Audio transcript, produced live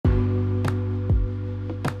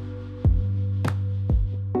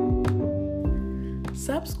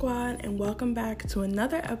Sup Squad, and welcome back to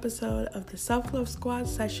another episode of the Self-Love Squad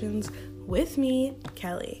sessions with me,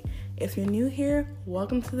 Kelly. If you're new here,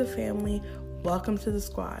 welcome to the family, welcome to the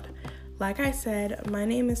squad. Like I said, my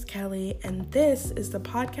name is Kelly, and this is the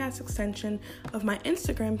podcast extension of my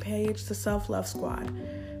Instagram page, the Self-Love Squad.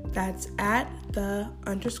 That's at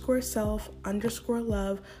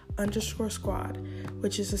the_self_love_squad,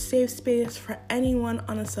 which is a safe space for anyone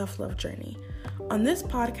on a self-love journey. On this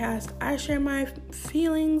podcast, I share my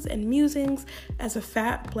feelings and musings as a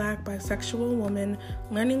fat, black, bisexual woman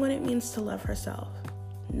learning what it means to love herself.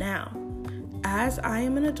 Now, as I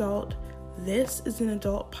am an adult, this is an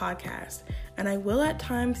adult podcast, and I will at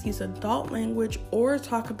times use adult language or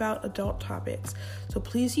talk about adult topics, so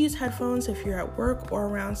please use headphones if you're at work or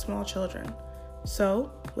around small children.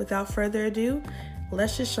 So, without further ado,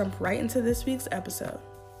 let's just jump right into this week's episode.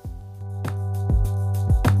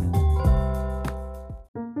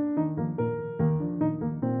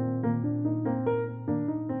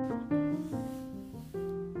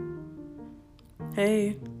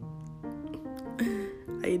 Hey,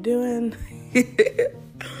 how you doing?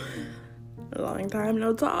 A long time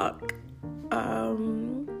no talk.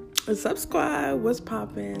 What's up, squad? What's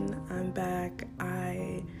poppin'? I'm back.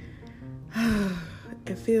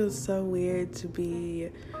 It feels so weird to be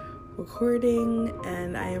recording,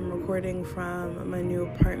 and I am recording from my new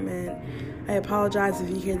apartment. I apologize if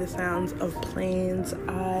you hear the sounds of planes.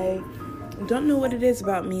 I don't know what it is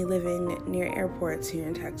about me living near airports here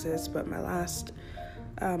in Texas, but my last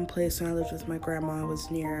place when I lived with my grandma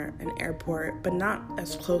was near an airport, but not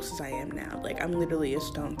as close as I am now. Like, I'm literally a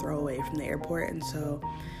stone throw away from the airport, and so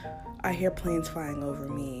I hear planes flying over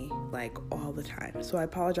me like all the time. So I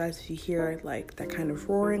apologize if you hear like that kind of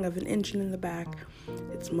roaring of an engine in the back.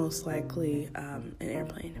 It's most likely an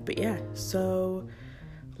airplane. But yeah, so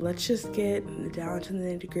let's just get down to the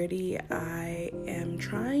nitty-gritty. I am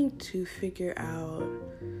trying to figure out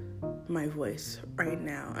my voice right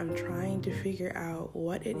now. I'm trying to figure out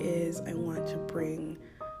what it is I want to bring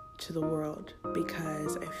to the world,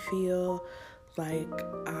 because I feel like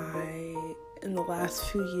I, in the last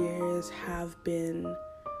few years, have been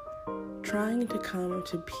trying to come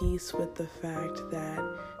to peace with the fact that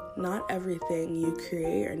not everything you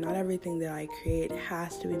create, or not everything that I create,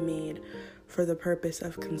 has to be made for the purpose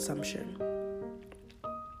of consumption,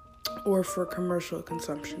 or for commercial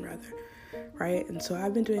consumption rather, right? And so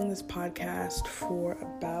I've been doing this podcast for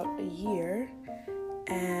about a year,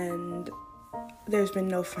 and there's been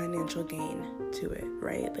no financial gain to it,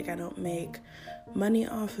 right? Like, I don't make money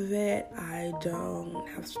off of it. I don't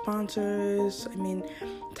have sponsors. I mean,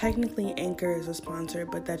 technically Anchor is a sponsor,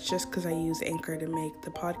 but that's just because I use Anchor to make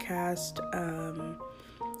the podcast,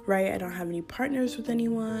 right? I don't have any partners with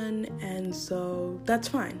anyone, and so that's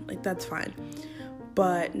fine. Like, that's fine.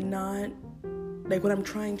 But not, like, what I'm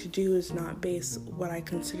trying to do is not base what I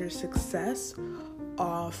consider success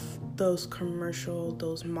off those commercial,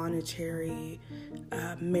 those monetary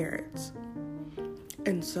merits.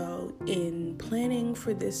 And so in planning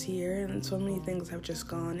for this year, and so many things have just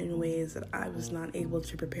gone in ways that I was not able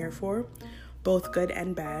to prepare for, both good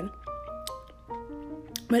and bad.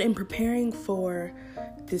 But in preparing for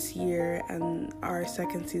this year and our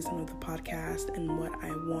second season of the podcast and what I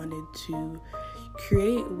wanted to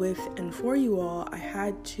create with and for you all, I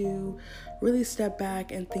had to really step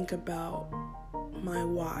back and think about my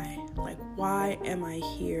why. Like, why am I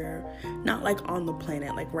here? Not like on the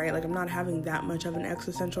planet, like, right? Like, I'm not having that much of an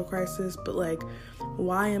existential crisis, but like,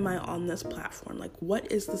 why am I on this platform? Like,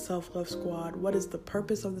 what is the Self-Love Squad? What is the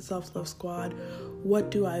purpose of the Self-Love Squad?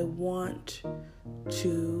 What do I want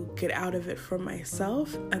to get out of it for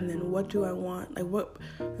myself? And then what do I want, like, what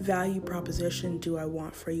value proposition do I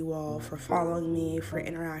want for you all, for following me, for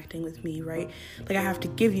interacting with me, right? Like, I have to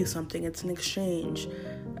give you something. It's an exchange.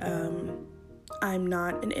 I'm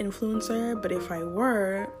not an influencer, but if I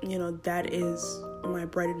were, that is my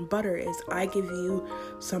bread and butter, is I give you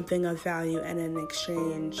something of value, and in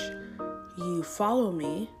exchange, you follow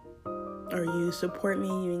me, or you support me,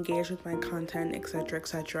 you engage with my content,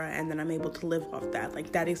 etc., and then I'm able to live off that.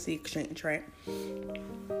 Like, that is the exchange, right?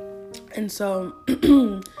 And so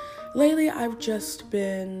lately I've just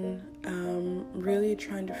been really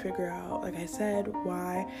trying to figure out, like I said,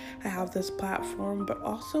 why I have this platform, but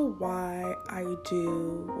also why I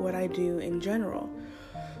do what I do in general.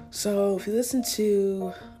 So if you listen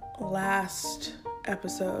to last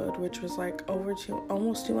episode, which was like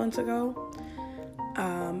almost 2 months ago,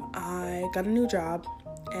 I got a new job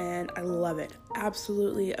and I love it.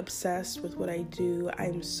 Absolutely obsessed with what I do.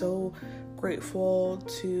 I'm so grateful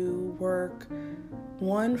to work,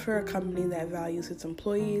 one, for a company that values its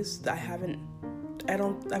employees. I haven't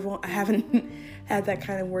I haven't had that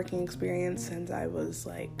kind of working experience since I was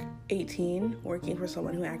like 18, working for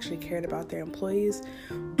someone who actually cared about their employees.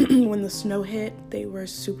 When the snow hit, they were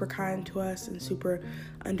super kind to us and super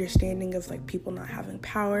understanding of like people not having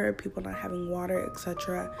power, people not having water,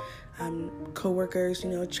 etc. Coworkers,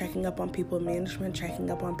 checking up on people, management checking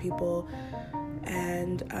up on people.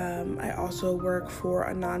 And I also work for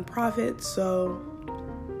a nonprofit, so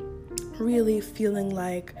really feeling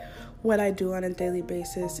like what I do on a daily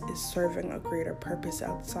basis is serving a greater purpose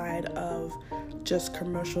outside of just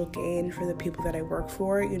commercial gain for the people that I work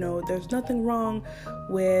for. There's nothing wrong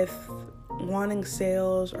with wanting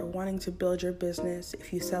sales or wanting to build your business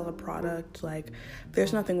if you sell a product. Like,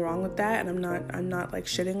 there's nothing wrong with that, and I'm not like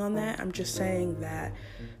shitting on that. I'm just saying that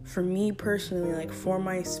for me personally, like for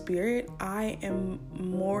my spirit, I am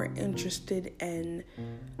more interested in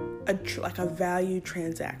a value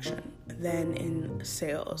transaction than in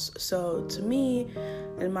sales. So to me,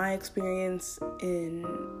 in my experience in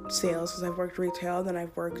sales, because I've worked retail, then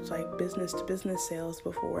I've worked like business to business sales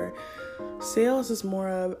before, sales is more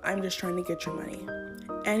of, I'm just trying to get your money.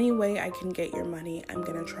 Any way I can get your money, I'm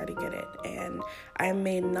going to try to get it. And I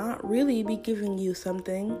may not really be giving you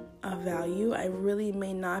something of value. I really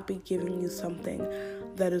may not be giving you something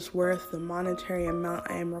that is worth the monetary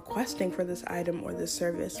amount I am requesting for this item or this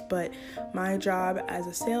service. But my job as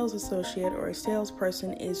a sales associate or a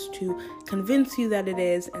salesperson is to convince you that it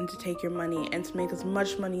is, and to take your money and to make as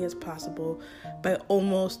much money as possible by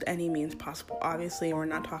almost any means possible. Obviously, we're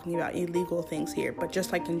not talking about illegal things here, but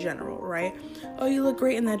just like in general, right? Oh, you look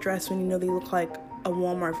great in that dress, when they look like a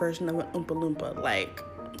Walmart version of an Oompa Loompa. Like,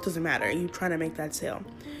 doesn't matter. You're trying to make that sale.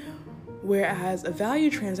 Whereas a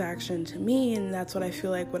value transaction to me, and that's what I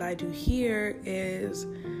feel like what I do here, is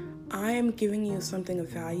I am giving you something of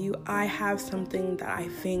value. I have something that I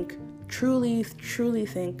think, truly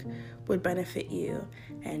think would benefit you,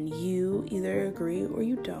 and you either agree or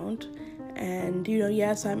you don't. And,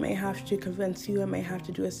 yes, I may have to convince you. I may have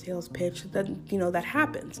to do a sales pitch. That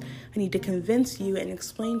happens. I need to convince you and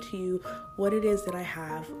explain to you what it is that I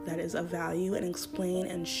have that is of value, and explain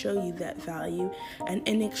and show you that value. And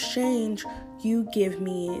in exchange, you give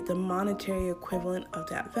me the monetary equivalent of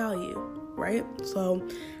that value, right? So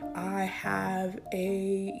I have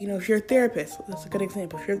if you're a therapist, that's a good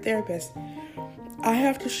example. If you're a therapist, I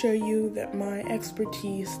have to show you that my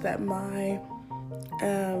expertise, that my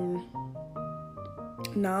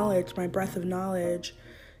knowledge, my breadth of knowledge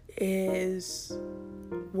is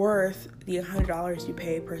worth the $100 you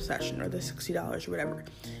pay per session, or the $60 or whatever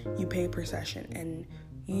you pay per session. And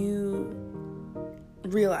you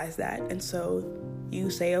realize that. And so you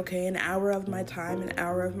say, okay, an hour of my time, an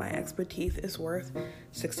hour of my expertise is worth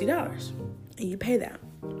 $60. And you pay that.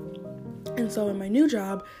 And so in my new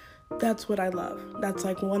job, that's what I love. That's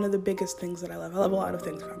like one of the biggest things that I love. I love a lot of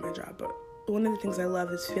things about my job, but one of the things I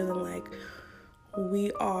love is feeling like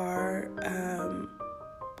we are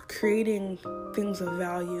creating things of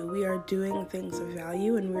value. We are doing things of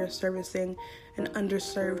value, and we are servicing an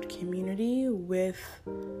underserved community with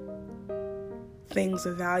things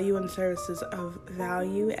of value and services of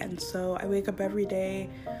value. And so I wake up every day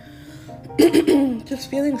just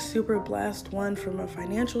feeling super blessed, one, from a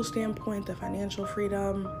financial standpoint, the financial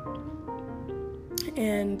freedom,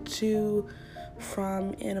 and two,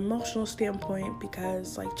 from an emotional standpoint,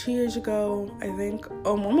 because like 2 years ago, I think,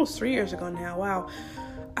 almost 3 years ago now, wow,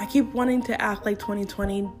 I keep wanting to act like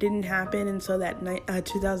 2020 didn't happen, and so that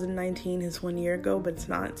 2019 is 1 year ago, but it's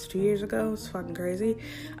not. It's 2 years ago. It's fucking crazy.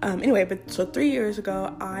 So 3 years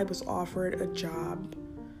ago, I was offered a job.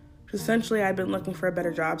 Essentially, I've been looking for a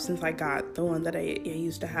better job since I got the one that I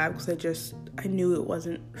used to have, because I knew it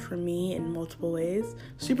wasn't for me in multiple ways.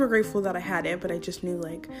 Super grateful that I had it, but I just knew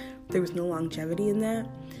like there was no longevity in that.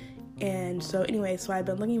 And so so I've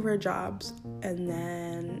been looking for jobs, and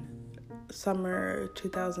then summer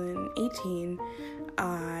 2018,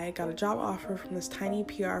 I got a job offer from this tiny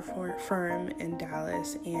PR firm in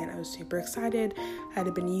Dallas, and I was super excited. I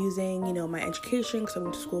had been using, my education, because I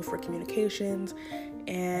went to school for communications,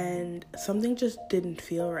 and something just didn't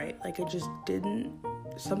feel right. Like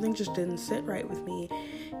something just didn't sit right with me.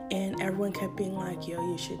 And everyone kept being like, yo,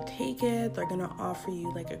 you should take it. They're going to offer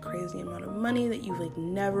you like a crazy amount of money that you've like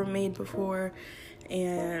never made before.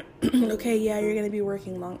 And okay, yeah, you're going to be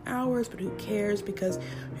working long hours, but who cares, because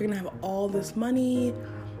you're going to have all this money.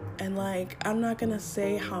 And like, I'm not going to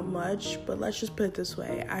say how much, but let's just put it this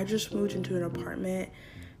way. I just moved into an apartment,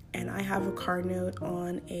 and I have a car note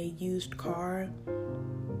on a used car.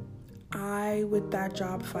 With that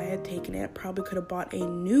job, if I had taken it, probably could have bought a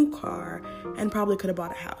new car and probably could have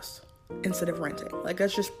bought a house. instead of renting. Like,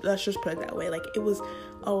 let's just put it that way. Like, it was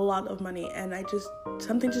a lot of money, and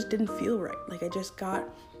something just didn't feel right. Like, I just got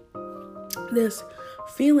this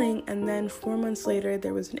feeling, and then 4 months later,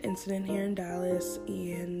 there was an incident here in Dallas,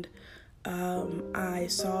 and I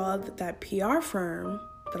saw that PR firm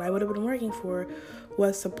that I would have been working for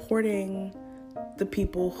was supporting the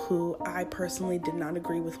people who I personally did not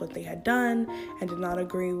agree with what they had done and did not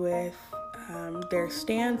agree with their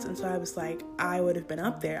stance. And so I was like, I would have been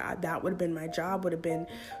up there. That would have been my job, would have been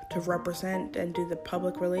to represent and do the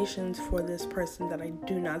public relations for this person that I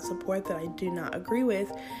do not support, that I do not agree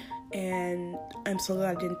with. And I'm so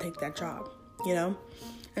glad I didn't take that job, you know?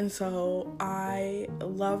 And so I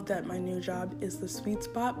love that my new job is the sweet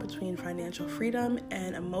spot between financial freedom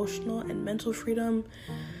and emotional and mental freedom.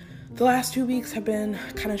 The last 2 weeks have been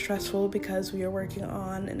kind of stressful because we are working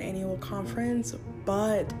on an annual conference,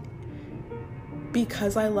 but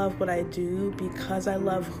because I love what I do, because I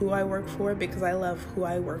love who I work for, because I love who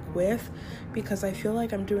I work with, because I feel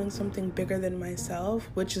like I'm doing something bigger than myself,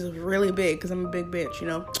 which is really big because I'm a big bitch, you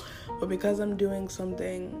know, but because I'm doing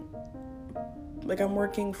something, like I'm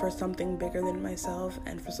working for something bigger than myself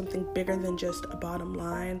and for something bigger than just a bottom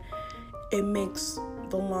line, it makes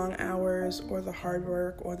the long hours or the hard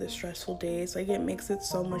work or the stressful days, like it makes it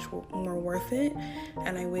so much more worth it,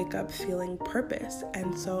 and I wake up feeling purpose.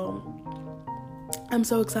 And so I'm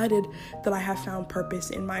so excited that I have found purpose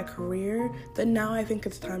in my career, that now I think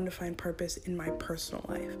it's time to find purpose in my personal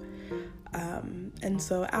life. And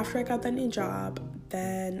so after I got that new job,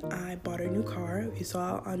 then I bought a new car. You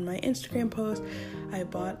saw on my Instagram post, I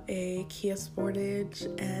bought a Kia Sportage,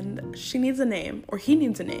 and she needs a name, or he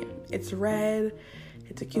needs a name. It's red.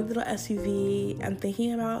 It's a cute little SUV. I'm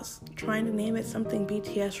thinking about trying to name it something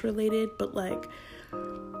BTS related, but like,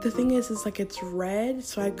 the thing is like it's red,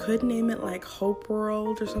 so I could name it like Hope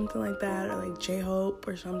World or something like that, or like J-Hope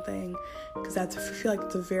or something, because I feel like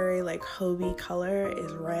it's a very like Hobie color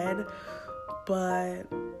is red. But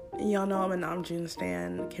y'all know I'm a Namjoon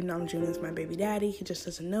stan. Kim Namjoon is my baby daddy. He just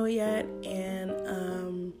doesn't know it yet,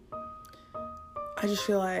 and I just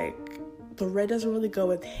feel like the red doesn't really go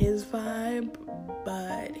with his vibe,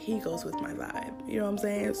 but he goes with my vibe. You know what I'm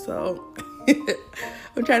saying? So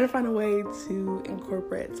I'm trying to find a way to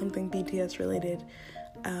incorporate something BTS related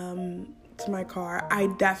to my car. I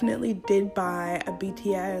definitely did buy a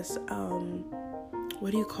BTS,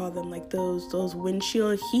 what do you call them? Like those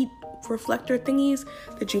windshield heat reflector thingies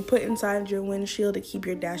that you put inside your windshield to keep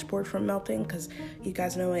your dashboard from melting, because you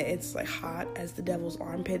guys know it's like hot as the devil's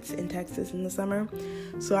armpits in Texas in the summer.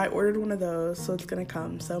 So I ordered one of those, so it's gonna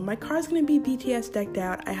come. So my car's gonna be BTS decked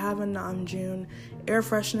out. I have a Namjoon air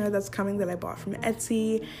freshener that's coming that I bought from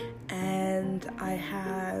Etsy, and I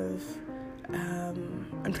have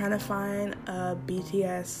I'm trying to find a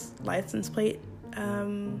BTS license plate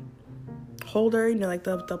holder, you know, like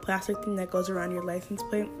the plastic thing that goes around your license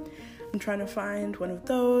plate. I'm trying to find one of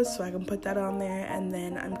those so I can put that on there, and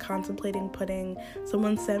then I'm contemplating putting,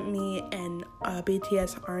 someone sent me an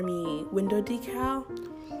BTS Army window decal,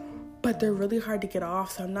 but they're really hard to get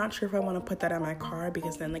off, so I'm not sure if I want to put that on my car,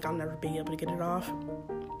 because then like I'll never be able to get it off.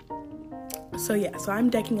 So yeah, so I'm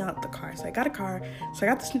decking out the car. So I got a car, so I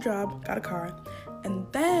got this new job, got a car, and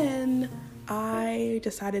then I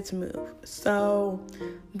decided to move. So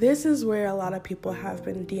this is where a lot of people have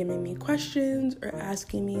been DMing me questions or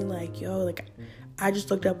asking me like, yo, like I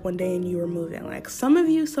just looked up one day and you were moving. Like some of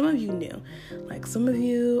you knew. Like some of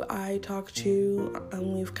you I talked to,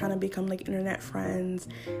 and we've kind of become like internet friends,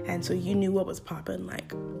 and so you knew what was popping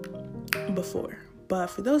like before. But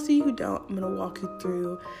for those of you who don't, I'm gonna walk you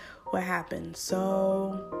through what happened.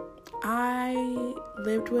 So when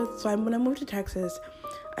I moved to Texas,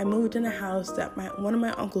 I moved in a house that one of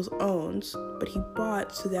my uncles owns, but he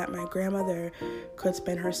bought so that my grandmother could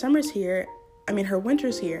spend her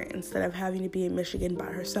winters here, instead of having to be in Michigan by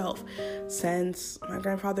herself, since my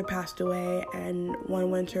grandfather passed away, and one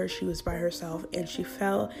winter she was by herself and she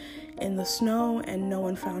fell in the snow and no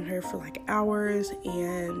one found her for like hours.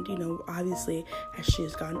 And, you know, obviously as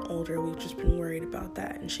she's gotten older, we've just been worried about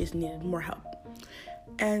that, and she's needed more help.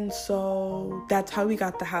 And so that's how we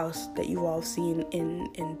got the house that you've all seen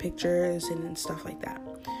in pictures and stuff like that.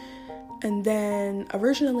 And then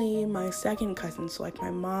originally my second cousin, so like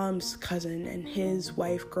my mom's cousin and his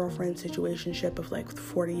wife, girlfriend situationship of like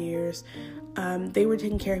 40 years, they were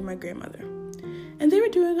taking care of my grandmother. And they were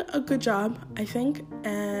doing a good job, I think.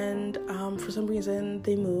 And for some reason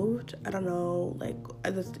they moved. I don't know, like,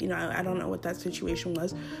 I don't know what that situation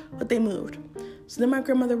was, but they moved. So then my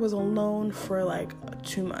grandmother was alone for like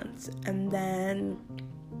 2 months. And then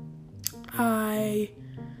I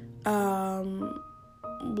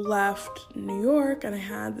left New York, and I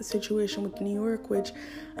had the situation with New York, which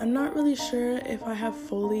I'm not really sure if I have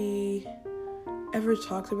fully ever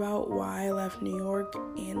talked about why I left New York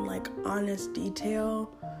in like honest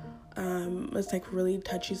detail. It's like really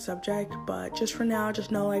touchy subject, but just for now,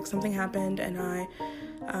 just know like something happened and I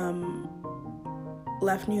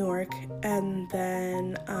left New York, and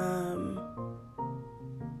then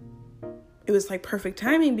it was like perfect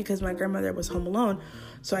timing because my grandmother was home alone,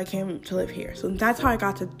 so I came to live here. So that's how I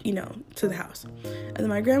got to the house. And then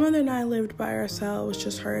my grandmother and I lived by ourselves,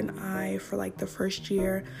 just her and I, for like the first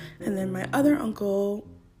year, and then my other uncle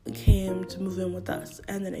came to move in with us,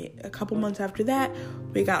 and then a couple months after that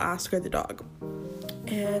we got Oscar the dog.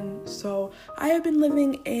 And so I have been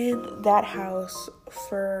living in that house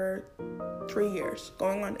for 3 years,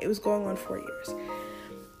 going on 4 years.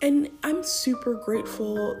 And I'm super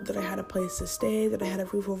grateful that I had a place to stay, that I had a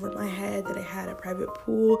roof over my head, that I had a private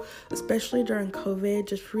pool, especially during COVID,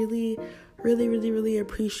 just really, really, really, really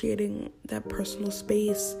appreciating that personal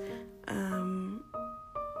space,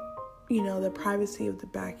 the privacy of the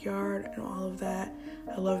backyard and all of that.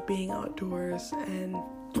 I love being outdoors, and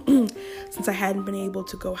since I hadn't been able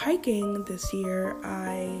to go hiking this year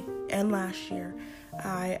and last year,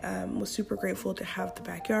 I was super grateful to have the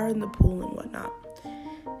backyard and the pool and whatnot.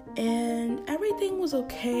 And everything was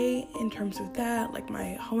okay in terms of that. Like,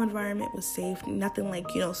 my home environment was safe, nothing like,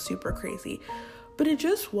 super crazy. But it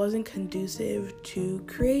just wasn't conducive to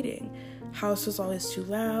creating. House was always too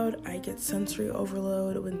loud. I get sensory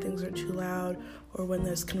overload when things are too loud or when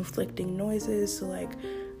there's conflicting noises. So, like,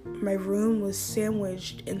 my room was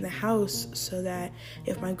sandwiched in the house so that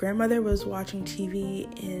if my grandmother was watching TV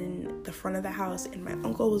in the front of the house and my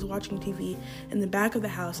uncle was watching TV in the back of the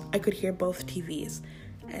house, I could hear both TVs.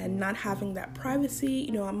 And not having that privacy,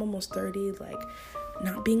 I'm almost 30, like,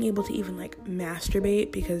 not being able to even, like,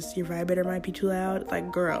 masturbate because your vibrator might be too loud,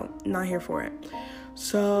 like, girl, not here for it.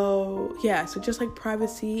 So, yeah, so just, like,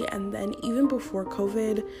 privacy. And then even before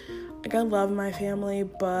COVID, like, I love my family,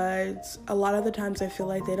 but a lot of the times I feel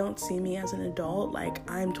like they don't see me as an adult. Like,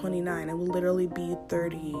 I'm 29, I will literally be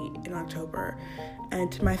 30 in October, and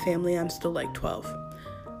to my family, I'm still, like, 12.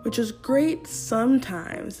 Which is great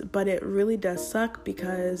sometimes, but it really does suck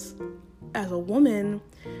because as a woman,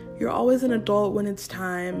 you're always an adult when it's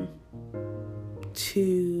time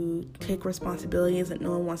to take responsibilities that no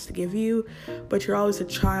one wants to give you, but you're always a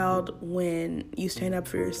child when you stand up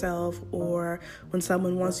for yourself or when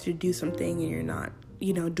someone wants you to do something and you're not,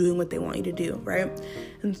 doing what they want you to do, right?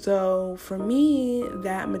 And so for me,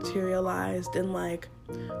 that materialized in like,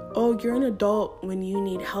 oh, you're an adult when you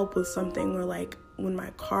need help with something, or like when my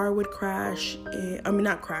car would crash, when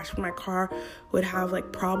my car would have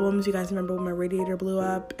like problems. You guys remember when my radiator blew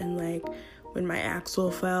up and like when my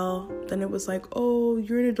axle fell, then it was like, oh,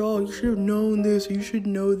 you're an adult, you should have known this, or you should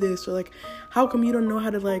know this, or like, how come you don't know how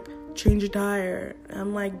to like change a tire? And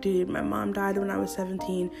I'm like, dude, my mom died when I was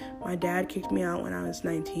 17, my dad kicked me out when I was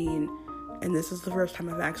 19, and this is the first time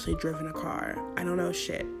I've actually driven a car. I don't know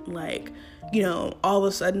shit. Like, all of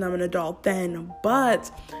a sudden I'm an adult then,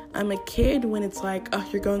 but I'm a kid when it's like, oh,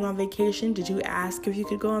 you're going on vacation. Did you ask if you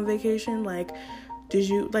could go on vacation? Like, did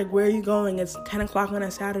you, like, where are you going? It's 10 o'clock on a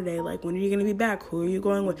Saturday. Like, when are you going to be back? Who are you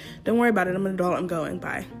going with? Don't worry about it. I'm an adult. I'm going.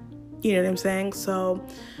 Bye. You know what I'm saying? So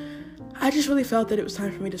I just really felt that it was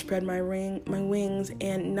time for me to spread my wings,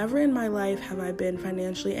 and never in my life have I been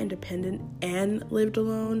financially independent and lived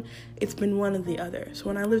alone. It's been one or the other. So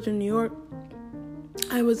when I lived in New York,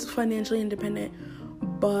 I was financially independent,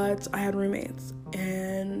 but I had roommates.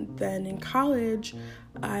 And then in college,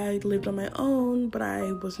 I lived on my own, but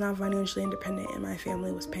I was not financially independent, and my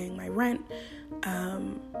family was paying my rent,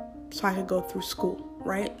 so I could go through school,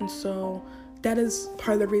 right? And so that is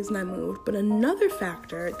part of the reason I moved. But another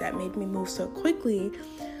factor that made me move so quickly,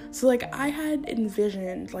 so like I had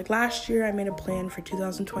envisioned, like last year I made a plan for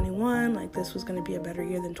 2021, like this was going to be a better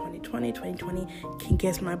year than 2020. 2020 can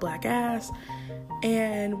kiss my black ass.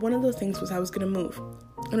 And one of those things was I was going to move.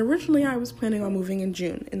 And originally I was planning on moving in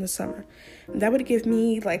June, in the summer. And that would give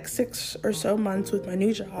me like 6 or so months with my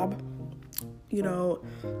new job,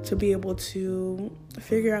 to be able to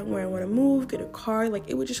figure out where I want to move, get a car. Like,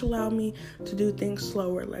 it would just allow me to do things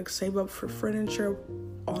slower, like save up for furniture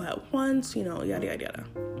all at once, yada, yada, yada.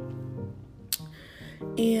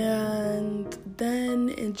 And then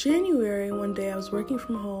in January, one day I was working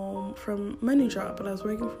from home from my new job, but I was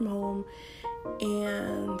working from home,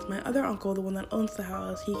 and my other uncle, the one that owns the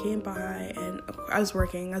house, he came by, and I was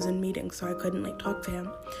in meetings, so I couldn't like talk to him.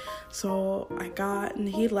 So and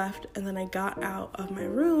he left, and then I got out of my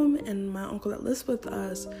room, and my uncle that lives with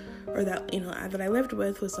us, or that I lived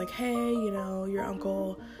with, was like, hey, your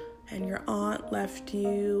uncle and your aunt left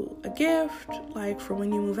you a gift, like, for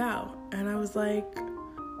when you move out. And I was like,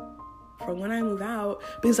 for when I move out?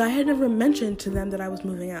 Because I had never mentioned to them that I was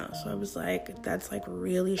moving out. So I was like, that's, like,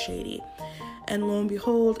 really shady. And lo and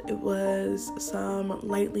behold, it was some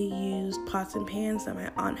lightly used pots and pans that my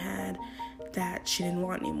aunt had that she didn't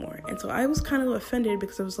want anymore. And so I was kind of offended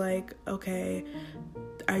because I was like, okay,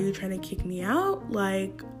 are you trying to kick me out?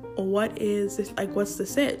 Like, what is this? Like, what's the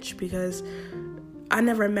sitch? Because I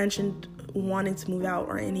never mentioned wanting to move out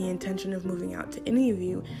or any intention of moving out to any of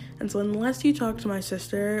you. And so unless you talk to my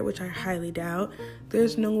sister, which I highly doubt,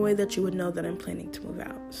 there's no way that you would know that I'm planning to move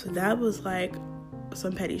out. So that was like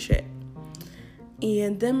some petty shit.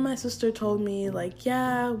 And then my sister told me, like,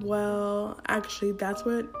 yeah, well, actually, that's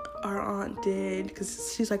what our aunt did,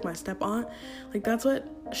 because she's like my step aunt. Like, that's what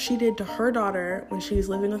she did to her daughter when she was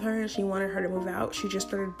living with her and she wanted her to move out. She just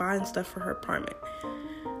started buying stuff for her apartment.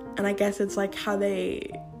 And I guess it's like how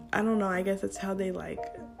they, I don't know, I guess it's how they, like,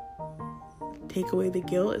 take away the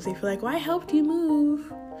guilt, is they feel like, well, I helped you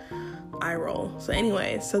move. I roll. So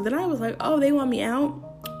anyway, so then I was like, oh, they want me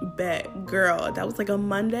out? Bet. Girl, that was like a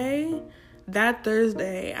Monday. That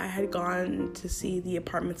Thursday, I had gone to see the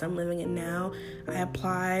apartments I'm living in now. I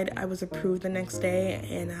applied, I was approved the next day,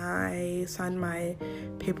 and I signed my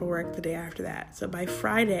paperwork the day after that. So by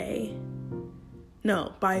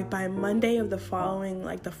Monday of the following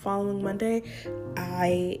Monday,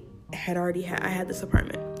 I had this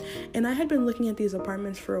apartment. And I had been looking at these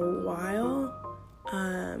apartments for a while.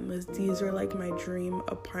 These are like my dream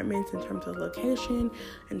apartments in terms of location,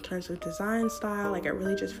 in terms of design style. Like, it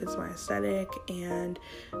really just fits my aesthetic. And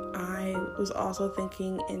I was also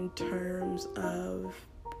thinking in terms of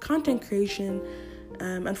content creation.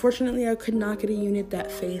 Unfortunately, I could not get a unit that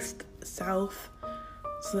faced south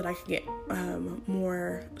so that I could get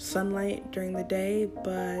more sunlight during the day.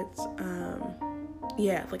 But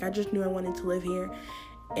yeah, like, I just knew I wanted to live here.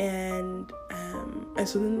 And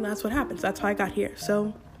so then that's what happens. That's how I got here.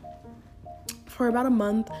 So for about a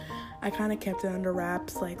month, I kind of kept it under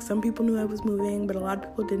wraps. Like, some people knew I was moving, but a lot of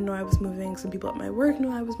people didn't know I was moving. Some people at my work knew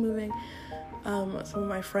I was moving. Some of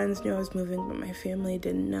my friends knew I was moving, but my family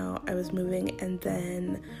didn't know I was moving. And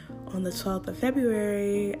then on the 12th of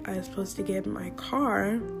February, I was supposed to get my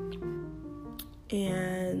car.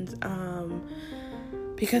 And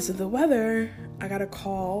because of the weather, I got a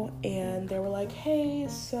call, and they were like, hey,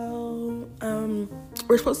 so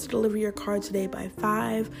we're supposed to deliver your car today by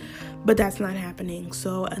 5, but that's not happening.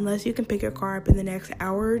 So unless you can pick your car up in the next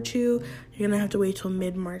hour or two, you're gonna have to wait till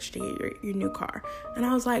mid-March to get your new car. And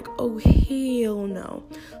I was like, oh, hell no.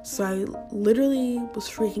 So I literally was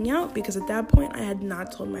freaking out, because at that point I had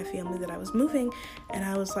not told my family that I was moving. And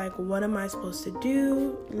I was like, what am I supposed to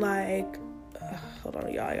do? Like, hold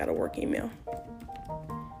on, y'all, I got a work email.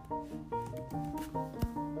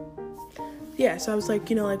 Yeah, so I was like,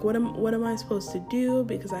 like, what am I supposed to do?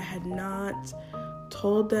 Because I had not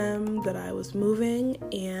told them that I was moving,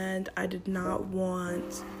 and I did not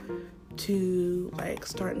want to, like,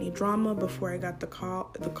 start any drama before I got the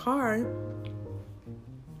car.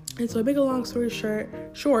 And so, to make a long story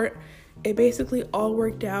short, it basically all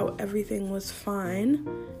worked out. Everything was fine.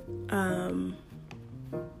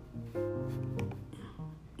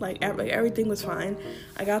 Like everything was fine.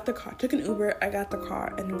 I got the car, took an Uber, I got the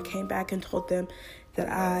car, and came back and told them that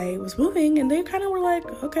I was moving, and they kind of were like,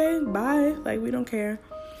 okay, bye, like, we don't care.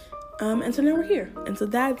 And so now we're here. And so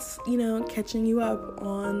that's, catching you up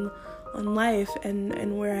on life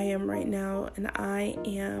and where I am right now. And I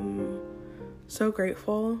am so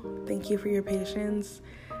grateful. Thank you for your patience.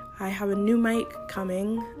 I have a new mic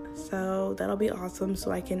coming, so that'll be awesome,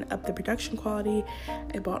 so I can up the production quality.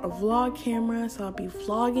 I bought a vlog camera, so I'll be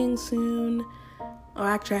vlogging soon. Oh,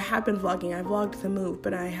 actually, I have been vlogging. I vlogged the move,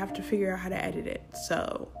 but I have to figure out how to edit it,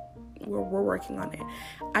 so we're working on it.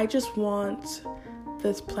 I just want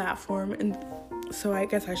this platform, and so I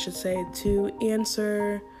guess I should say, to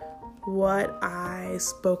answer what I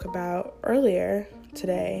spoke about earlier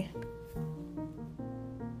today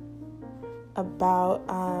about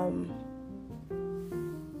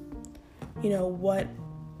what,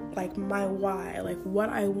 like, my why, like, what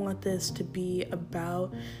I want this to be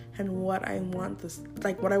about, and what I want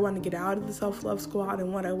to get out of the Self-Love Squad,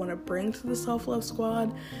 and what I want to bring to the Self-Love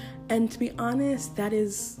Squad. And to be honest, that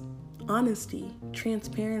is honesty,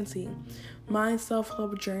 transparency. My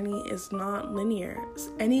self-love journey is not linear.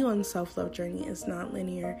 Anyone's self-love journey is not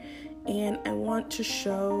linear, and I want to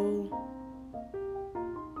show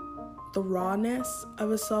the rawness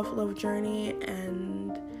of a self-love journey,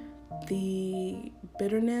 and the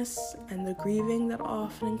bitterness and the grieving that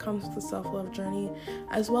often comes with the self-love journey,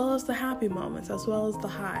 as well as the happy moments, as well as the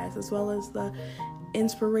highs, as well as the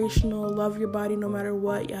inspirational, love your body no matter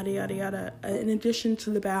what, yada, yada, yada, in addition to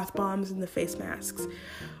the bath bombs and the face masks.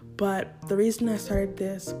 But the reason I started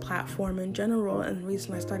this platform in general, and the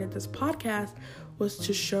reason I started this podcast, was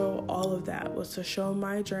to show all of that, was to show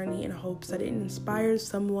my journey in hopes that it inspires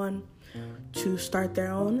someone to start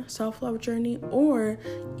their own self-love journey, or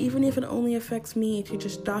even if it only affects me, to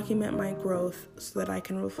just document my growth so that I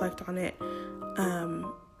can reflect on it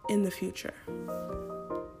in the future.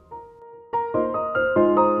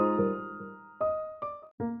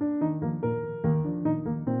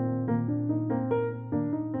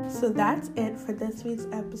 So that's it for this week's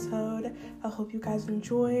episode. I hope you guys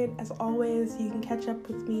enjoyed. As always, you can catch up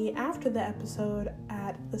with me after the episode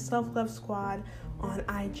at the Self-Love Squad on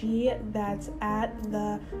IG. That's at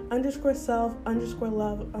the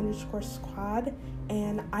 _self_love_squad.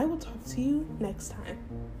 And I will talk to you next time.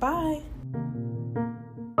 Bye.